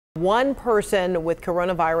One person with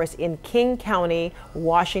coronavirus in King County,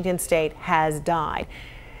 Washington State, has died.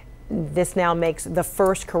 This now makes the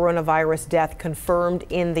first coronavirus death confirmed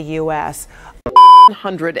in the U.S.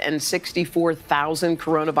 164,000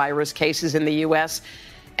 coronavirus cases in the U.S.,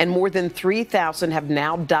 and more than 3,000 have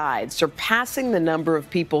now died, surpassing the number of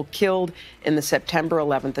people killed in the September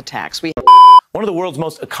 11th attacks. One of the world's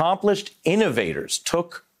most accomplished innovators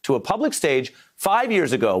took to a public stage 5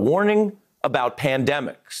 years ago, warning about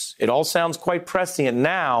pandemics. It all sounds quite prescient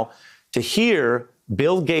now to hear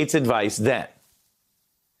Bill Gates' advice then.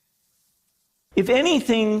 If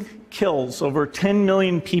anything kills over 10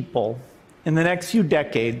 million people in the next few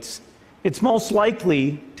decades, it's most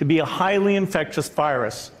likely to be a highly infectious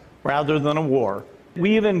virus rather than a war.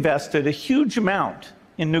 We have invested a huge amount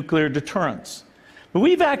in nuclear deterrence, but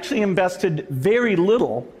we've actually invested very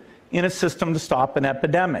little in a system to stop an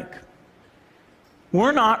epidemic.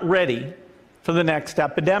 We're not ready for the next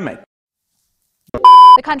epidemic.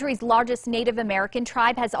 The country's largest Native American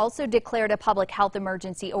tribe has also declared a public health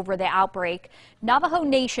emergency over the outbreak. Navajo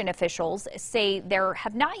Nation officials say there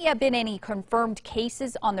have not yet been any confirmed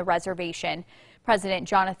cases on the reservation. President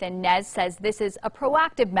Jonathan Nez says this is a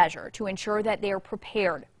proactive measure to ensure that they are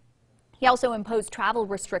prepared. He also imposed travel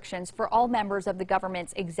restrictions for all members of the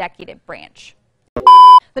government's executive branch.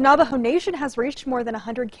 The Navajo Nation has reached more than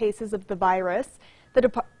 100 cases of the virus.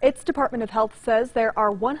 Its Department of Health says there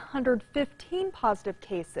are 115 positive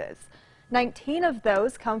cases. 19 of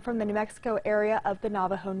those come from the New Mexico area of the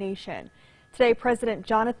Navajo Nation. Today, President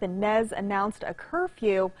Jonathan Nez announced a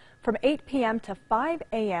curfew from 8 p.m. to 5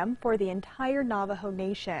 a.m. for the entire Navajo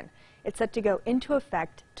Nation. It's set to go into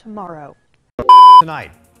effect tomorrow.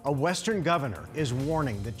 Tonight, a Western governor is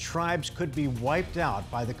warning that tribes could be wiped out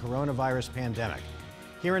by the coronavirus pandemic.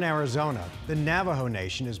 Here in Arizona, the Navajo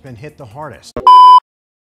Nation has been hit the hardest.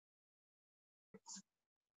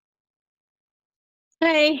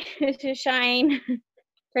 Hi, this is Shine.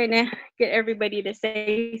 Trying to get everybody to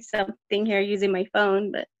say something here using my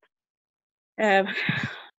phone, but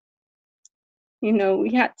you know,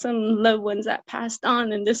 we had some loved ones that passed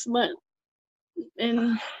on in this month,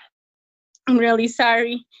 and I'm really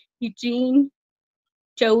sorry. Eugene,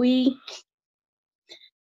 Joey.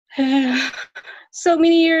 So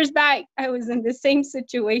many years back, I was in the same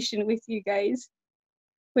situation with you guys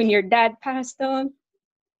when your dad passed on.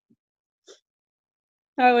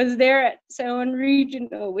 I was there at San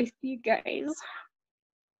Regional with you guys.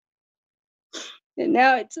 And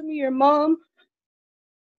now it's me, your mom.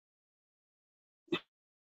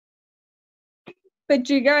 But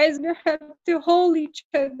you guys have to hold each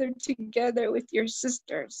other together with your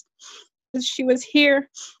sisters. She was here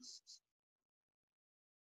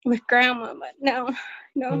with grandma, but now,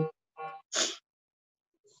 no. I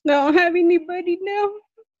don't have anybody now.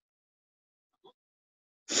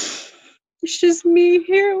 It's just me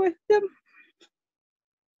here with them.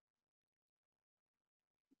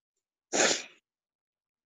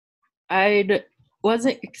 I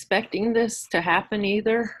wasn't expecting this to happen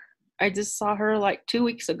either. I just saw her like 2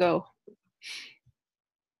 weeks ago.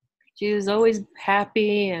 She was always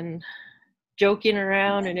happy and joking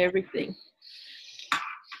around and everything.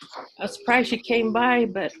 I was surprised she came by,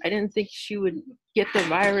 but I didn't think she would get the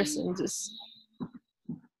virus and just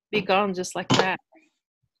be gone just like that.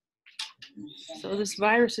 So this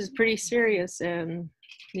virus is pretty serious, and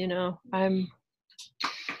you know, I'm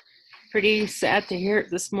pretty sad to hear it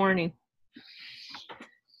this morning.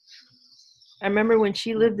 I remember when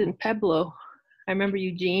she lived in Pueblo. I remember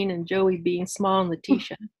Eugene and Joey being small and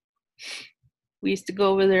Letitia. We used to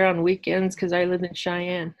go over there on weekends because I lived in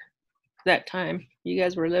Cheyenne that time. You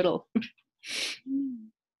guys were little.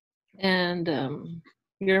 And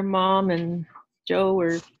your mom and Joe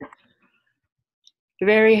were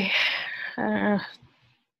very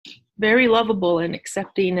very lovable and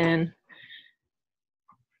accepting and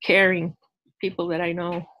caring people that I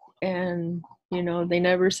know. And, you know, they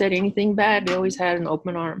never said anything bad. They always had an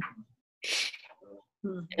open arm.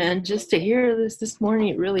 And just to hear this morning,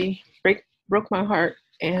 it really broke my heart.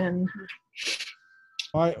 And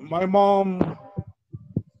my mom,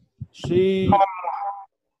 she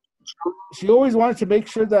always wanted to make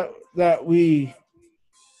sure that we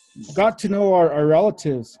got to know our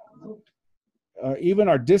relatives. Even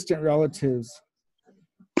our distant relatives.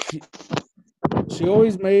 She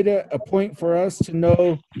always made it a point for us to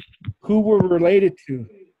know who we're related to.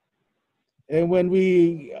 And when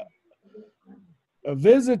we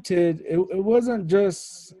visited, it wasn't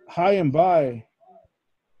just hi and bye.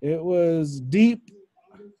 It was deep,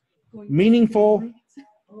 meaningful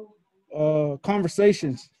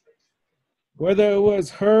conversations. Whether it was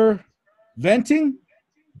her venting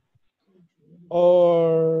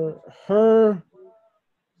or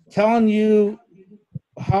telling you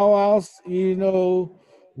how else,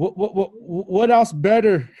 what else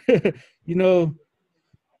better, you know,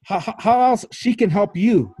 how else she can help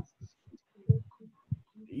you,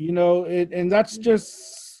 and that's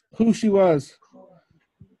just who she was.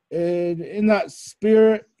 And in that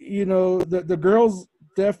spirit, the girls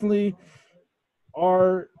definitely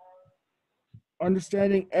are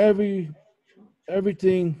understanding everything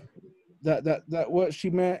that what she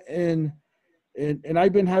meant, and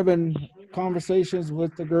I've been having conversations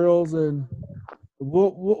with the girls, and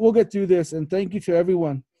we'll get through this. And thank you to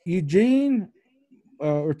everyone, Eugene,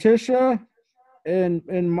 Ortisha,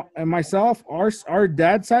 and myself, our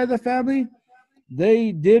dad's side of the family.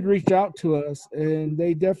 They did reach out to us, and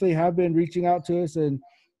they definitely have been reaching out to us and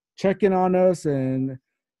checking on us, and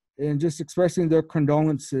just expressing their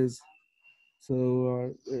condolences.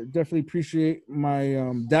 So definitely appreciate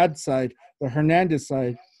my dad's side, the Hernandez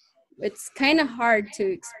side. It's kind of hard to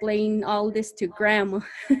explain all this to grandma.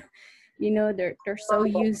 They're so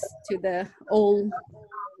used to the old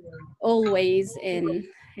ways, and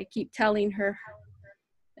I keep telling her,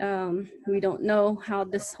 we don't know how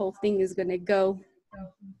this whole thing is gonna go.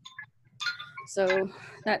 So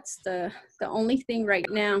that's the only thing right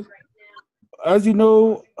now. As you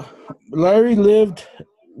know, Larry lived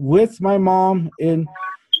with my mom in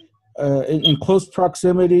close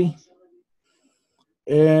proximity,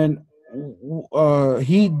 and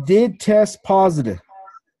he did test positive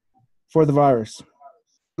for the virus.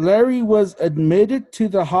 Larry was admitted to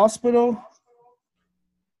the hospital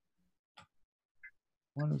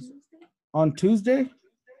on Tuesday.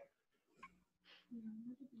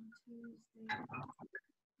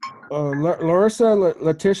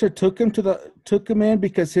 Letitia took him in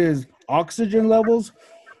because his oxygen levels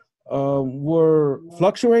were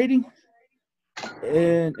fluctuating,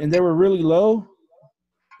 and they were really low.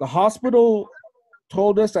 The hospital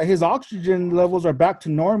told us that his oxygen levels are back to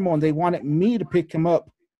normal, and they wanted me to pick him up.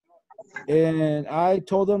 And I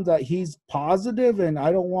told them that he's positive, and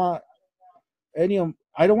I don't want to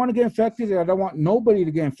get infected, and I don't want nobody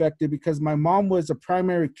to get infected, because my mom was a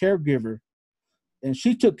primary caregiver, and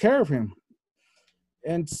she took care of him.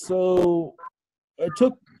 And so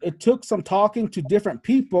it took some talking to different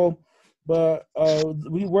people, but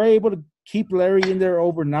we were able to keep Larry in there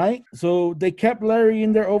overnight. So they kept Larry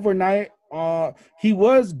in there overnight. He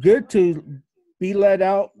was good to be let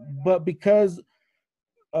out, but because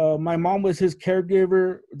my mom was his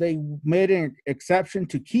caregiver, they made an exception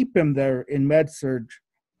to keep him there in med-surg.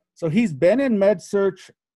 So he's been in med-surg,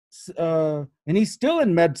 and he's still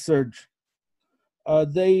in med-surg.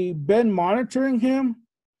 They've been monitoring him,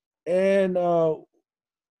 and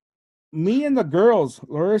me and the girls,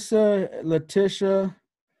 Larissa, Letitia,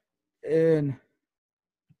 and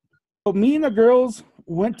me and the girls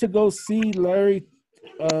went to go see Larry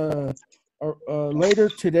later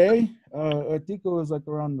today. I think it was like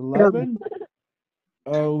around 11.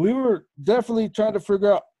 We were definitely trying to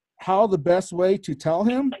figure out how the best way to tell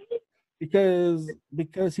him, because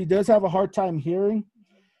he does have a hard time hearing,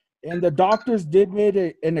 and the doctors did make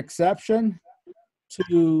an exception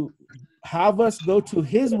to have us go to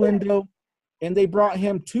his window, and they brought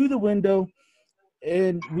him to the window,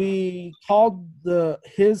 and we called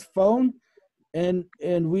his phone, and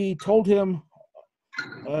we told him,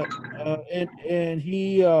 and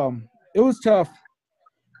he it was tough.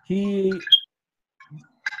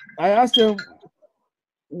 I asked him,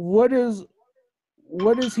 what does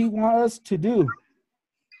he want us to do?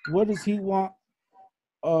 What does he want?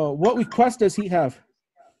 What request does he have?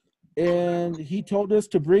 And he told us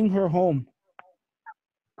to bring her home.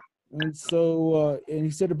 And so, and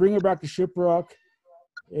he said to bring her back to Shiprock,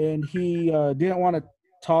 and he didn't want to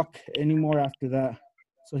talk anymore after that.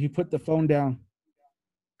 So he put the phone down.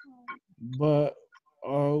 But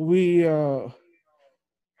we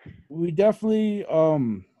definitely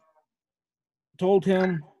told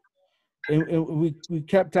him, and we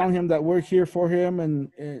kept telling him that we're here for him,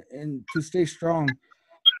 and to stay strong.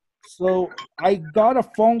 So I got a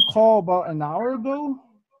phone call about an hour ago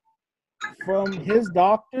from his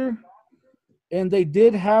doctor, and they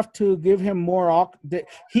did have to give him more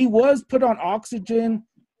he was put on oxygen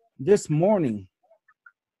this morning.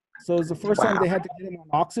 So it's the first time they had to get him on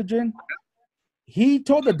oxygen. He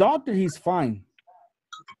told the doctor he's fine,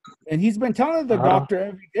 and he's been telling the doctor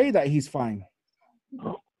every day that he's fine.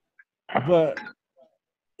 But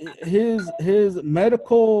his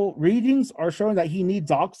medical readings are showing that he needs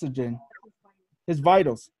oxygen, his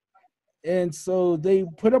vitals. And so they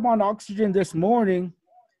put him on oxygen this morning,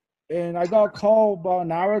 and I got a call about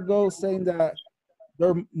an hour ago saying that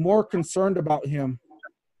they're more concerned about him,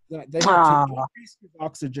 that they have to increase his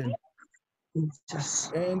oxygen.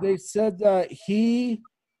 And they said that he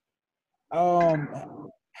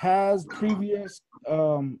has previous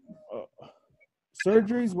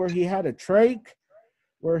surgeries where he had a trach,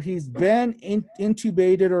 where he's been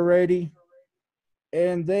intubated already,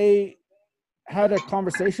 and they had a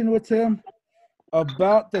conversation with him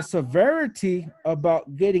about the severity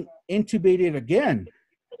about getting intubated again.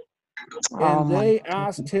 And they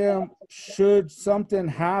asked him, should something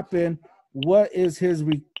happen, what is his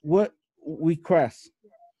what request?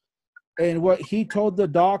 And what he told the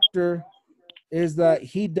doctor is that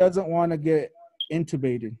he doesn't want to get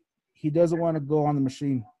intubated. He doesn't want to go on the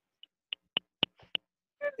machine.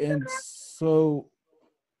 And so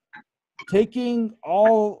taking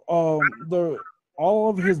all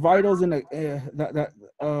of his vitals and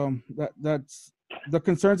that's the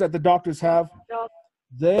concerns that the doctors have,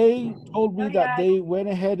 they told me that they went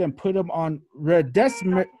ahead and put him on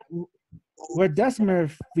remdesivir,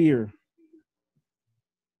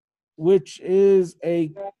 which is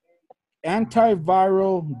a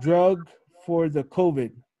antiviral drug for the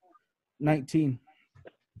COVID-19.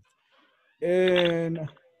 And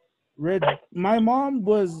my mom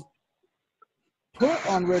was put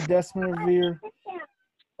on remdesivir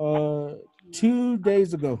 2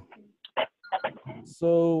 days ago.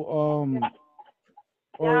 So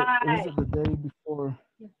or was it the day before?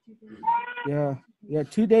 Yeah,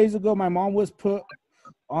 2 days ago my mom was put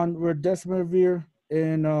on remdesivir,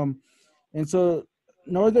 and so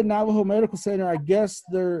Northern Navajo Medical Center, I guess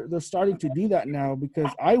they're starting to do that now,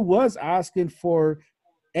 because I was asking for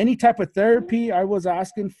any type of therapy. I was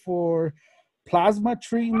asking for plasma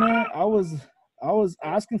treatment. I was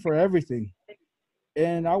asking for everything.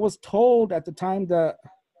 And I was told at the time that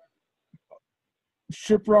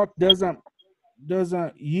Shiprock doesn't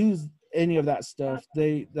use any of that stuff.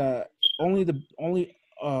 Only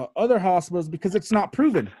other hospitals, because it's not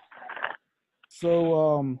proven.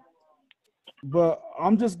 So but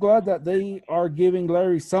I'm just glad that they are giving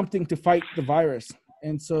Larry something to fight the virus.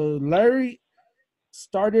 And so Larry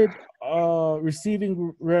started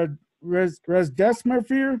receiving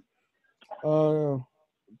remdesivir a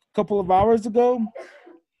couple of hours ago,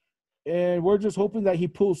 and we're just hoping that he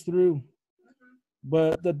pulls through.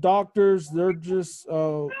 But the doctors, they're just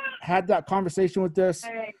had that conversation with us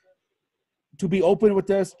to be open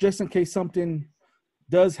with us just in case something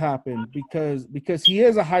does happen, because he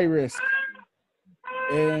is a high risk,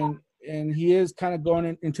 and he is kind of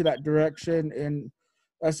going into that direction. And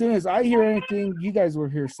as soon as I hear anything, you guys will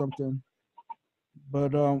hear something.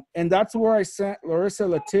 But and that's where I sent Larissa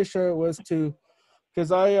Letitia, was to,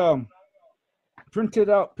 because I printed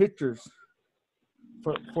out pictures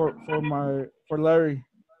for Larry.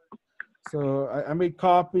 So I made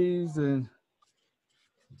copies, and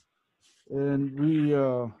we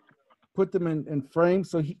put them in frames,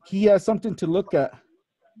 so he has something to look at,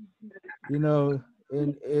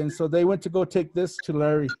 and so they went to go take this to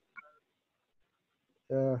Larry.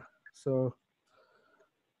 So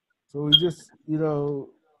we just,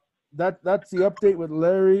 that's the update with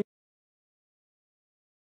Larry.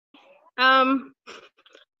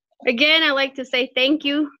 Again, I'd like to say thank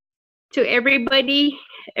you to everybody,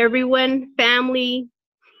 everyone, family,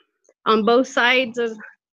 on both sides of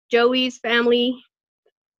Joey's family,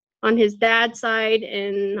 on his dad's side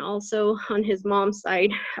and also on his mom's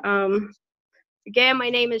side. Again, my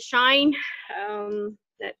name is Shine.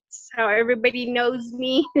 That's how everybody knows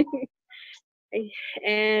me.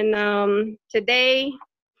 And today,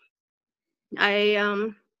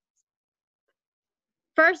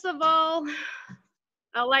 first of all,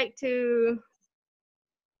 I'd like to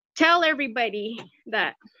tell everybody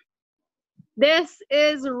that this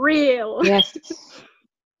is real. Yes.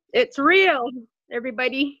 It's real,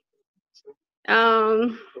 everybody.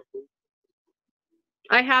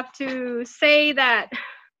 I have to say that,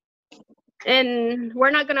 and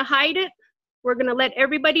we're not gonna hide it. We're gonna let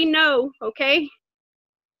everybody know, okay?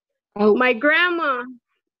 Oh. My grandma,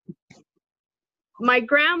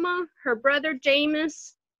 her brother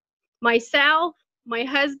Jameis, myself, my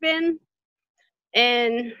husband,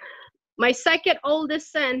 and my second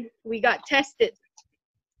oldest son, we got tested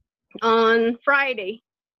on Friday.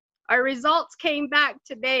 Our results came back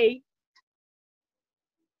today.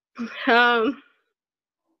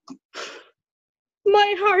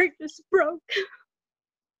 My heart is broke.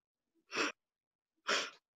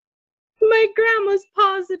 My grandma's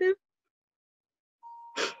positive.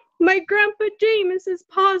 My grandpa Jameis is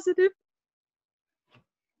positive.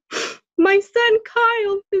 My son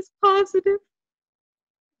Kyle is positive.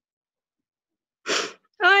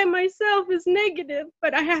 I myself is negative,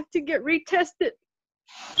 but I have to get retested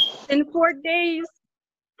in 4 days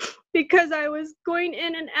because I was going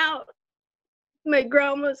in and out my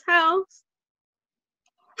grandma's house.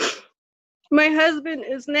 My husband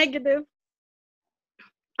is negative.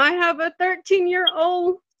 I have a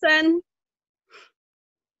 13-year-old son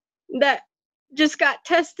that just got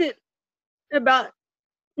tested about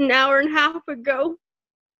an hour and a half ago.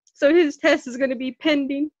 So his test is going to be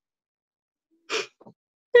pending.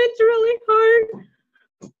 It's really hard.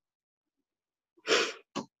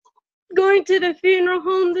 Going to the funeral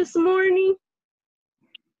home this morning,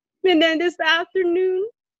 and then this afternoon,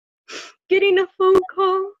 getting a phone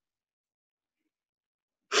call.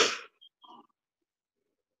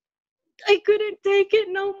 I couldn't take it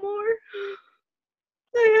no more.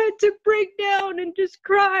 I had to break down and just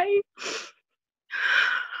cry.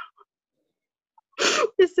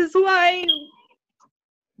 This is why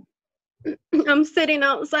I'm sitting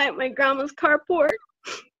outside my grandma's carport.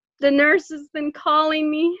 The nurse has been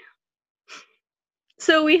calling me.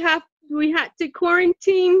 So we had to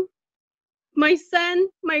quarantine my son,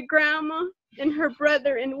 my grandma, and her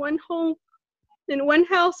brother in one home, in one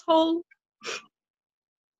household.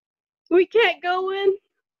 We can't go in.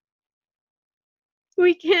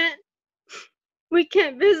 We can't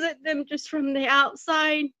visit them just from the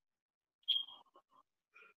outside.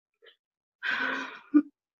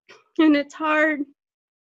 And it's hard.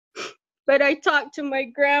 But I talked to my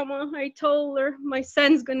grandma. I told her, my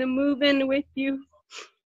son's gonna move in with you.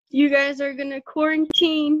 You guys are gonna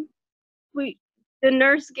quarantine. The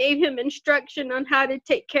nurse gave him instruction on how to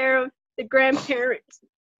take care of the grandparents.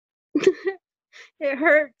 It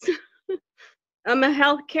hurts. I'm a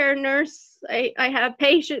healthcare nurse. I have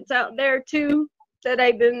patients out there too that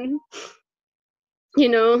I've been,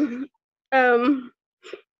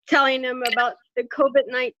 telling them about the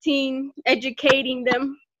COVID-19, educating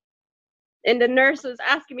them. And the nurse was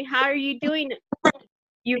asking me, how are you doing it?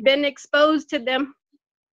 You've been exposed to them.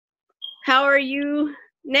 How are you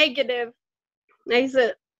negative? I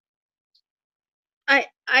said, I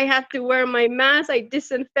have to wear my mask. I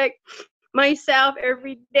disinfect myself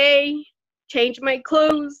every day, change my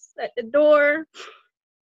clothes at the door.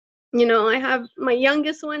 I have my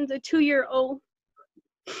youngest one's a 2-year-old,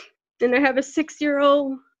 and I have a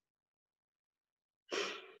 6-year-old.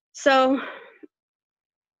 So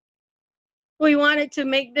we wanted to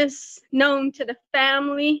make this known to the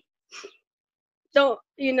family. Those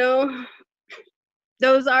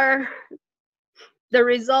are the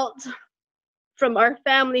results from our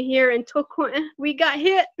family here in Tocoin. We got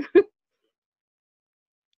hit.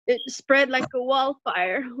 It spread like a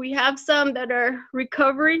wildfire. We have some that are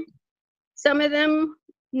recovering. Some of them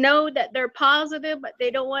know that they're positive, but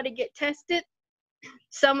they don't want to get tested.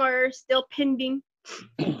 Some are still pending.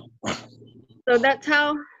 So that's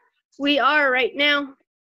how we are right now.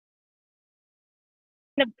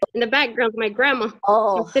 In the background, my grandma.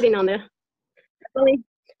 I'm sitting on there.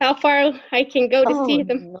 How far I can go to see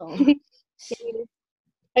them. No.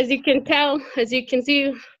 As you can tell, as you can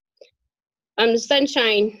see, I'm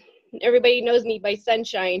Sunshine. Everybody knows me by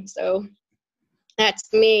Sunshine, so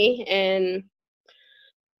that's me. And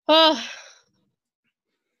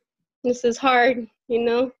this is hard,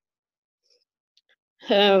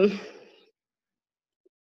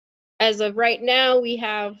 As of right now, we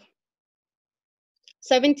have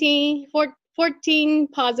 14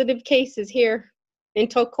 positive cases here in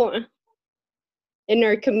Tocoin, in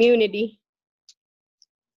our community.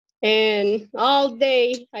 And all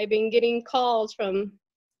day, I've been getting calls from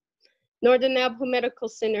Northern Navajo Medical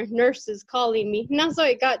Center, nurses calling me. And that's how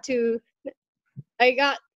I got,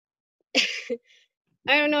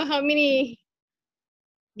 I don't know how many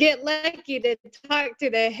get lucky to talk to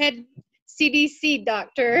the head CDC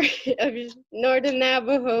doctor of Northern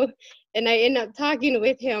Navajo, and I end up talking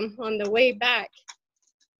with him on the way back.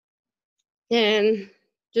 And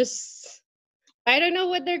just, I don't know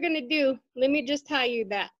what they're gonna do. Let me just tell you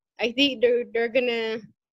that. I think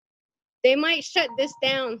they might shut this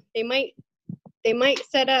down. They might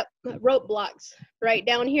set up roadblocks right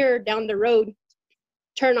down here, down the road,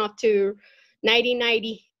 turn off to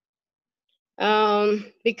 90/90,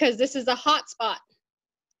 because this is a hot spot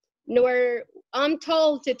where I'm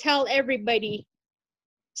told to tell everybody,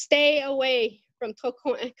 stay away from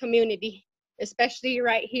Tocoin community, especially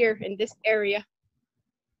right here in this area.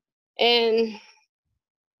 And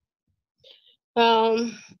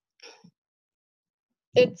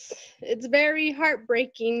it's very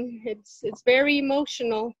heartbreaking. It's very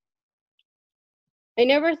emotional. I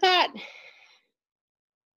never thought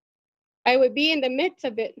I would be in the midst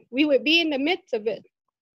of it. We would be in the midst of it.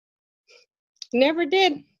 Never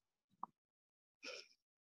did.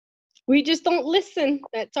 We just don't listen.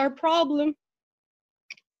 That's our problem.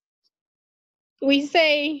 We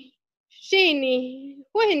say, Shini,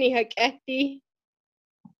 wahini hakati,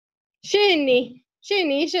 Shini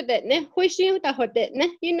shadetne, wishing tahotetne,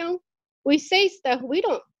 you know. We say stuff, we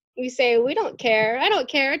say we don't care. I don't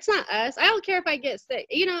care. It's not us. I don't care if I get sick.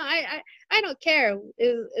 You know, I don't care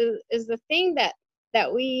is the thing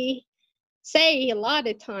that we say a lot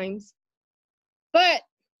of times. But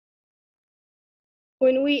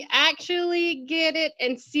when we actually get it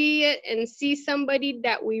and see somebody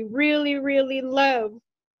that we really, really love,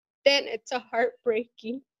 then it's a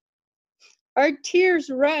heartbreaking. Our tears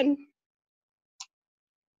run.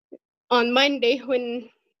 On Monday, when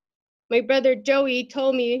my brother Joey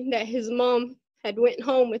told me that his mom had went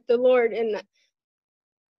home with the Lord, and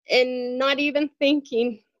not even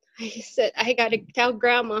thinking, I said, I gotta tell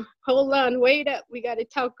grandma. Hold on, wait up, we gotta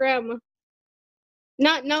tell grandma.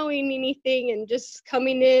 Not knowing anything and just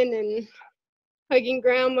coming in and hugging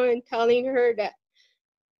grandma and telling her that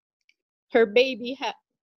her baby had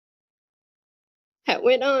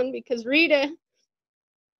went on, because Rita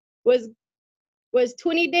was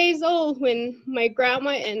 20 days old when my grandma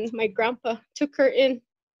and my grandpa took her in.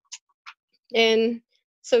 And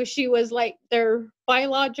so she was like their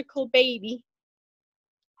biological baby,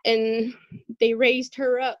 and they raised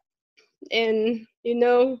her up. And, you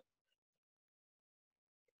know,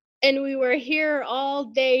 and we were here all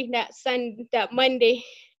day that Monday.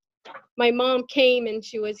 My mom came and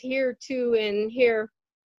she was here too. And here,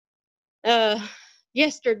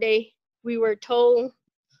 yesterday, we were told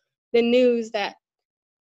the news that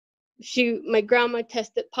my grandma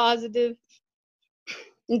tested positive.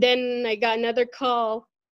 And then I got another call.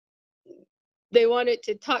 They wanted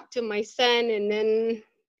to talk to my son, and then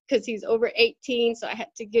because he's over 18, so I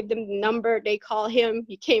had to give them the number. They call him.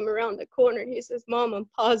 He came around the corner. He says, Mom, I'm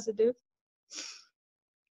positive.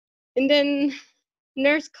 And then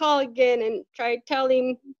nurse called again and tried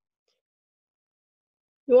telling,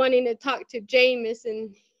 wanting to talk to Jameis,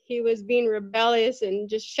 and he was being rebellious and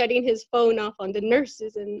just shutting his phone off on the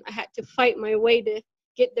nurses. And I had to fight my way to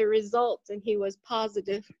get the results, and he was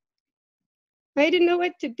positive. I didn't know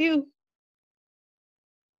what to do.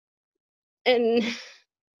 And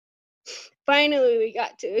finally, we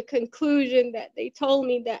got to a conclusion that they told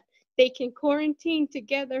me that they can quarantine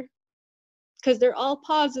together because they're all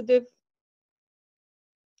positive.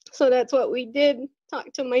 So that's what we did.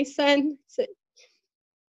 Talked to my son, said,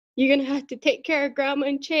 you're gonna have to take care of Grandma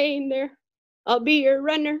and Chain there. I'll be your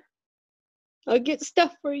runner. I'll get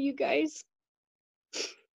stuff for you guys.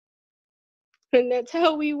 And that's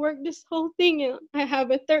how we work this whole thing out. I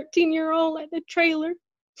have a 13-year-old at the trailer.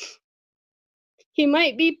 He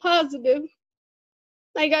might be positive.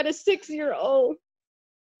 I got a 6-year-old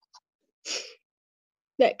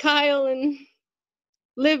that Kyle and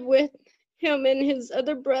live with, him and his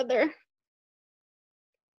other brother.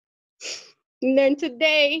 And then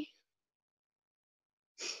today,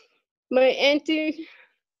 my auntie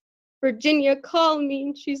Virginia called me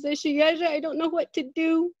and she said, Shiyaja, I don't know what to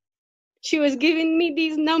do. She was giving me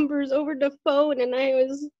these numbers over the phone, and I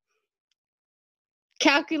was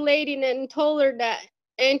calculating and told her that,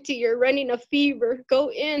 Auntie, you're running a fever.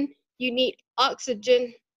 Go in. You need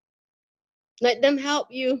oxygen. Let them help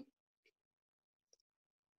you.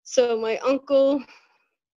 So my uncle's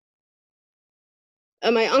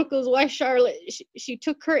wife, Charlotte, she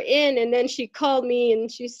took her in, and then she called me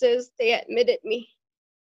and she says they admitted me.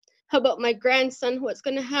 How about my grandson? What's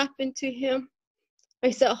going to happen to him? I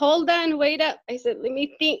said, hold on, wait up. I said, let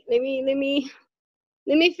me think. Let me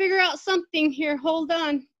figure out something here. Hold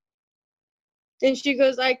on. And she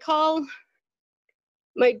goes, I call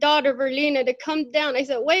my daughter Verlina to come down. I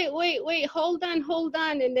said, wait, hold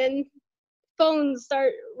on. And then phones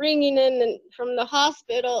start ringing in and from the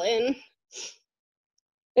hospital, and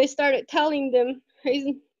they started telling them.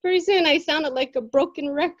 Pretty soon I sounded like a broken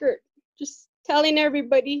record, just telling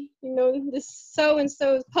everybody, you know, this so and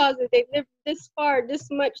so is positive. They've lived this far, this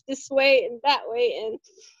much, this way and that way. And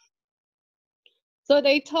so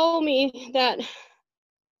they told me that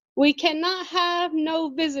we cannot have no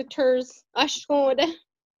visitors. Ashkode.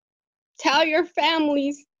 Tell your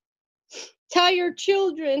families, tell your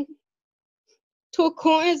children.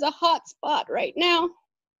 Tokon is a hot spot right now.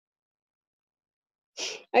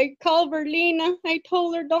 I called Verlina. I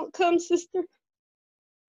told her, don't come, sister.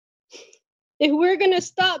 If we're going to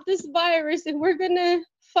stop this virus, if we're going to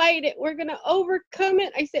fight it, we're going to overcome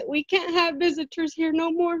it. I said, we can't have visitors here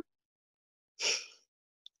no more.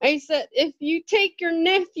 I said, if you take your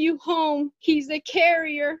nephew home, he's a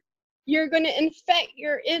carrier. You're going to infect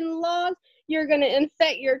your in-laws. You're going to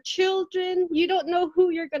infect your children. You don't know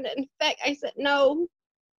who you're going to infect. I said, no,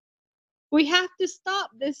 we have to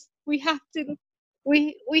stop this. We have to,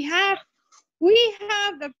 we have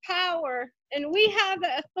the power and we have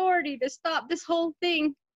the authority to stop this whole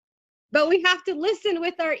thing. But we have to listen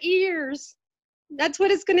with our ears. That's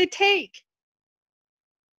what it's going to take.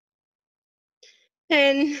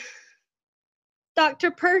 And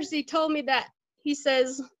Dr. Percy told me that. He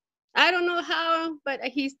says, I don't know how, but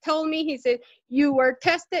he's told me, he said, you were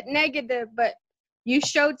tested negative, but you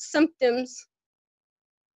showed symptoms.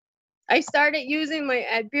 I started using my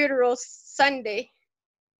albuterol Sunday.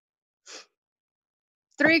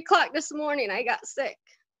 3 o'clock this morning, I got sick.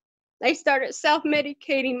 I started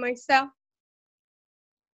self-medicating myself.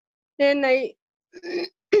 Then I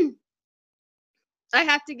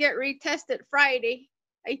have to get retested Friday.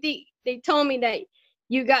 I think they told me that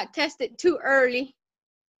you got tested too early.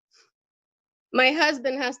 My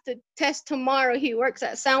husband has to test tomorrow. He works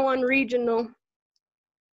at San Juan Regional.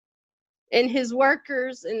 And his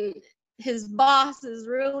workers and his boss is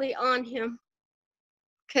really on him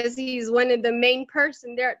because he's one of the main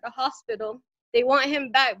person there at the hospital. They want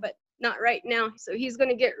him back, but not right now. So he's going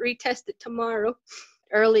to get retested tomorrow.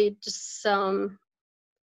 Early, just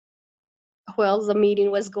well, the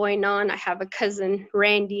meeting was going on. I have a cousin,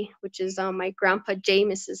 Randy, which is my grandpa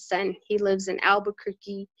James's son. He lives in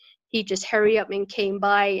Albuquerque. He just hurry up and came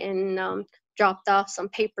by and dropped off some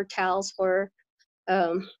paper towels for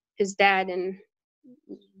his dad and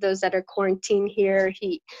those that are quarantined here.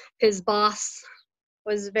 His boss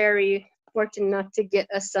was very fortunate enough to get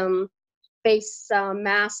us some face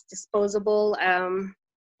mask, disposable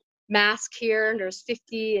mask here. There's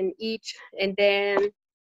 50 in each. And then,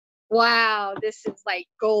 wow, this is like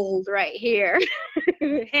gold right here.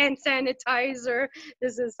 Hand sanitizer.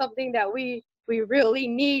 This is something that we really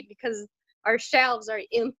need because our shelves are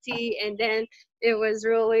empty. And then it was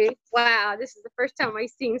really, wow, this is the first time I've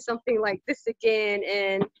seen something like this again.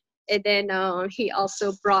 And then he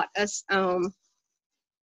also brought us,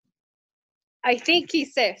 I think he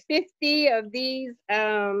said 50 of these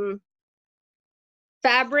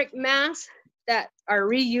fabric masks that are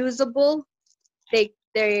reusable. They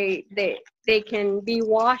can be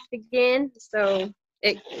washed again. So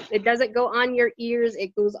it doesn't go on your ears.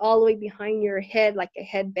 It goes all the way behind your head like a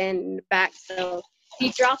headband in the back. So he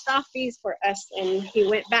dropped off these for us and he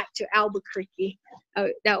went back to Albuquerque.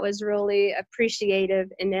 That was really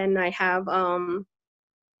appreciative. And then I have,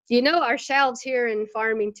 you know, our shelves here in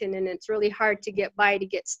Farmington, and it's really hard to get by to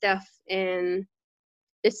get stuff. And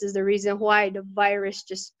this is the reason why the virus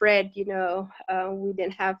just spread. You know, we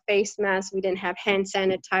didn't have face masks, we didn't have hand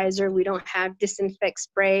sanitizer, we don't have disinfect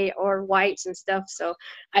spray or wipes and stuff. So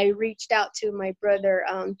I reached out to my brother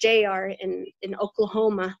JR in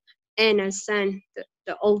Oklahoma, and his son,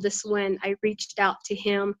 the oldest one. I reached out to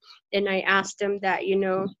him and I asked him that, you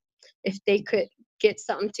know, if they could get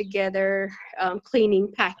something together,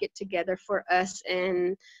 cleaning packet together for us,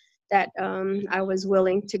 and that I was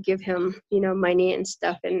willing to give him, you know, money and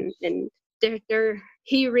stuff. And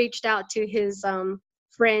he reached out to his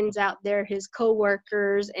friends out there, his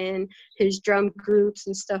co-workers and his drum groups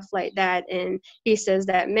and stuff like that. And he says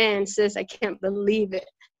that, man, sis, I can't believe it.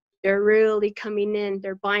 They're really coming in.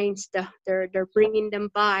 They're buying stuff. They're bringing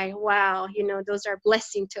them by. Wow, you know, those are a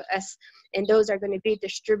blessing to us, and those are going to be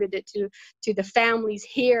distributed to the families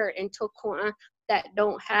here in Tocoan that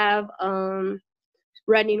don't have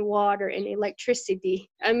running water and electricity.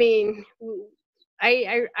 I mean,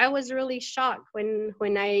 I was really shocked when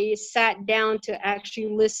I sat down to actually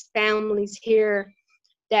list families here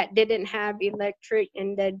that didn't have electric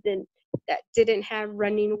and that didn't have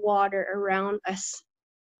running water around us.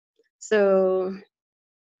 So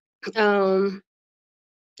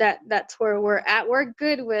that's where we're at. We're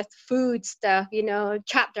good with food stuff, you know.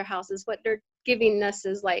 Chapter houses, what they're giving us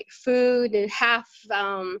is like food and half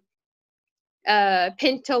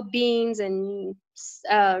pinto beans and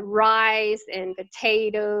rice and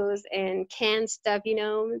potatoes and canned stuff. You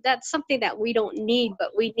know, that's something that we don't need, but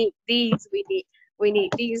we need these. We need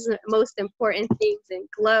these most important things, and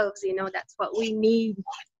gloves. You know, that's what we need.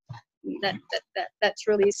 That's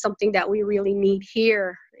really something that we really need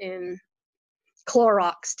here. And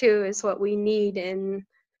Clorox too is what we need, and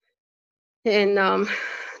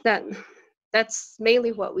that's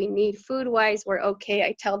mainly what we need. Food wise, we're okay.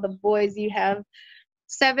 I tell the boys, you have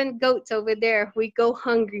 7 goats over there. If we go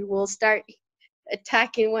hungry, we'll start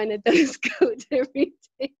attacking one of those goats every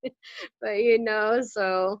day. But you know,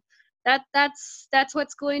 so that's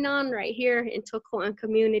what's going on right here in Tocoan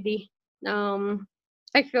community.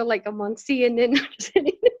 I feel like I'm on CNN.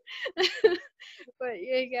 But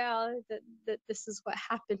yeah, that this is what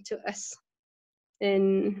happened to us.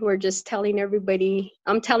 And we're just telling everybody,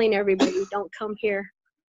 I'm telling everybody, don't come here.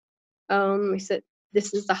 We said,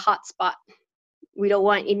 this is the hot spot. We don't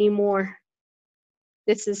want any more.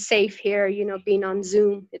 This is safe here, you know, being on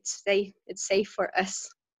Zoom. It's safe for us.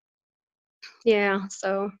 yeah,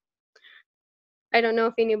 so I don't know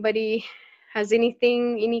if anybody has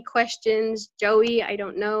any questions. Joey, I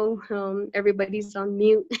don't know. Everybody's on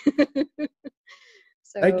mute.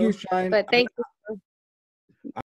 Thank you, So, Shine. but thank you